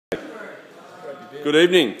Good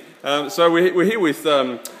evening. So we're here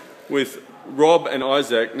with Rob and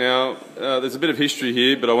Isaak. Now, there's a bit of history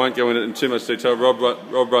here, but I won't go into it in too much detail.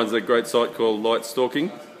 Rob runs a great site called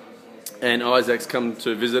LightStalking, and Isaac's come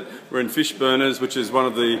to visit. We're in Fishburners, which is one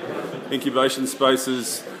of the incubation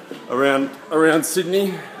spaces around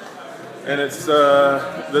Sydney, and it's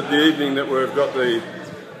the evening that we've got the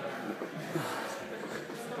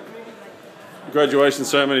graduation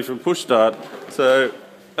ceremony from Sydstart. So,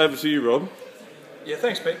 over to you, Rob. Yeah,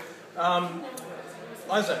 thanks, Pete.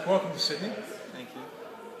 Isaak, welcome to Sydney. Thank you.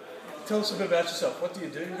 Tell us a bit about yourself. What do you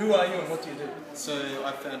do? Who are you and what do you do? So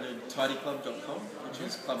I founded TidyClub.com, which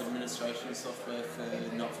is club administration software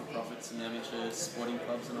for not-for-profits and amateur sporting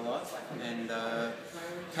clubs and the like. And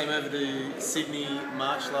came over to Sydney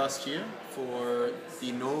March last year for the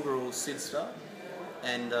inaugural Sydstart,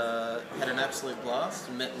 and had an absolute blast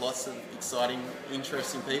and met lots of exciting,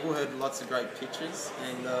 interesting people, heard lots of great pitches,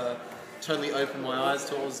 and totally opened my eyes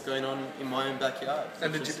to what was going on in my own backyard.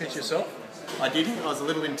 And did you pitch yourself? I didn't. I was a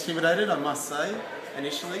little intimidated, I must say,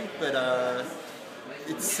 initially, but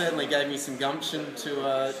it certainly gave me some gumption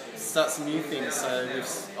to start some new things. So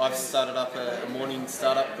I've started up a morning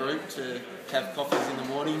startup group to have coffees in the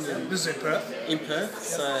mornings. And this is in Perth? In Perth. Yep.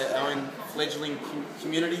 So our own fledgling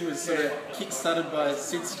community was sort of kick-started by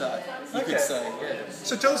Sydstart, you could say. Yeah.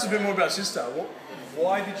 So tell us a bit more about Sydstart.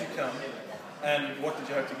 Why did you come and what did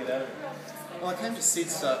you hope to get out of it? Well, I came to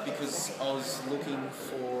Sydstart because I was looking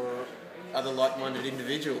for other like-minded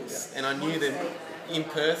individuals, and I knew that in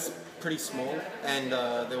Perth, pretty small, and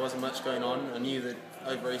there wasn't much going on. I knew that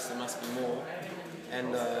over East there must be more, and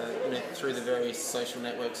you know, through the various social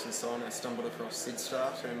networks and so on, I stumbled across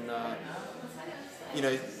Sydstart, and you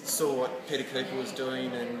know, saw what Peter Cooper was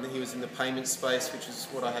doing, and he was in the payment space, which is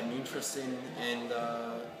what I had an interest in, and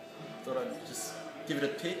thought I'd just give it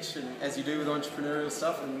a pitch, and as you do with entrepreneurial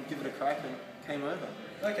stuff, and give it a crack, and came over.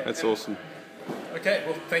 Okay. That's awesome. Okay,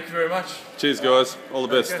 well, thank you very much. Cheers, guys. All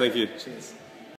the best. Thank you. Cheers.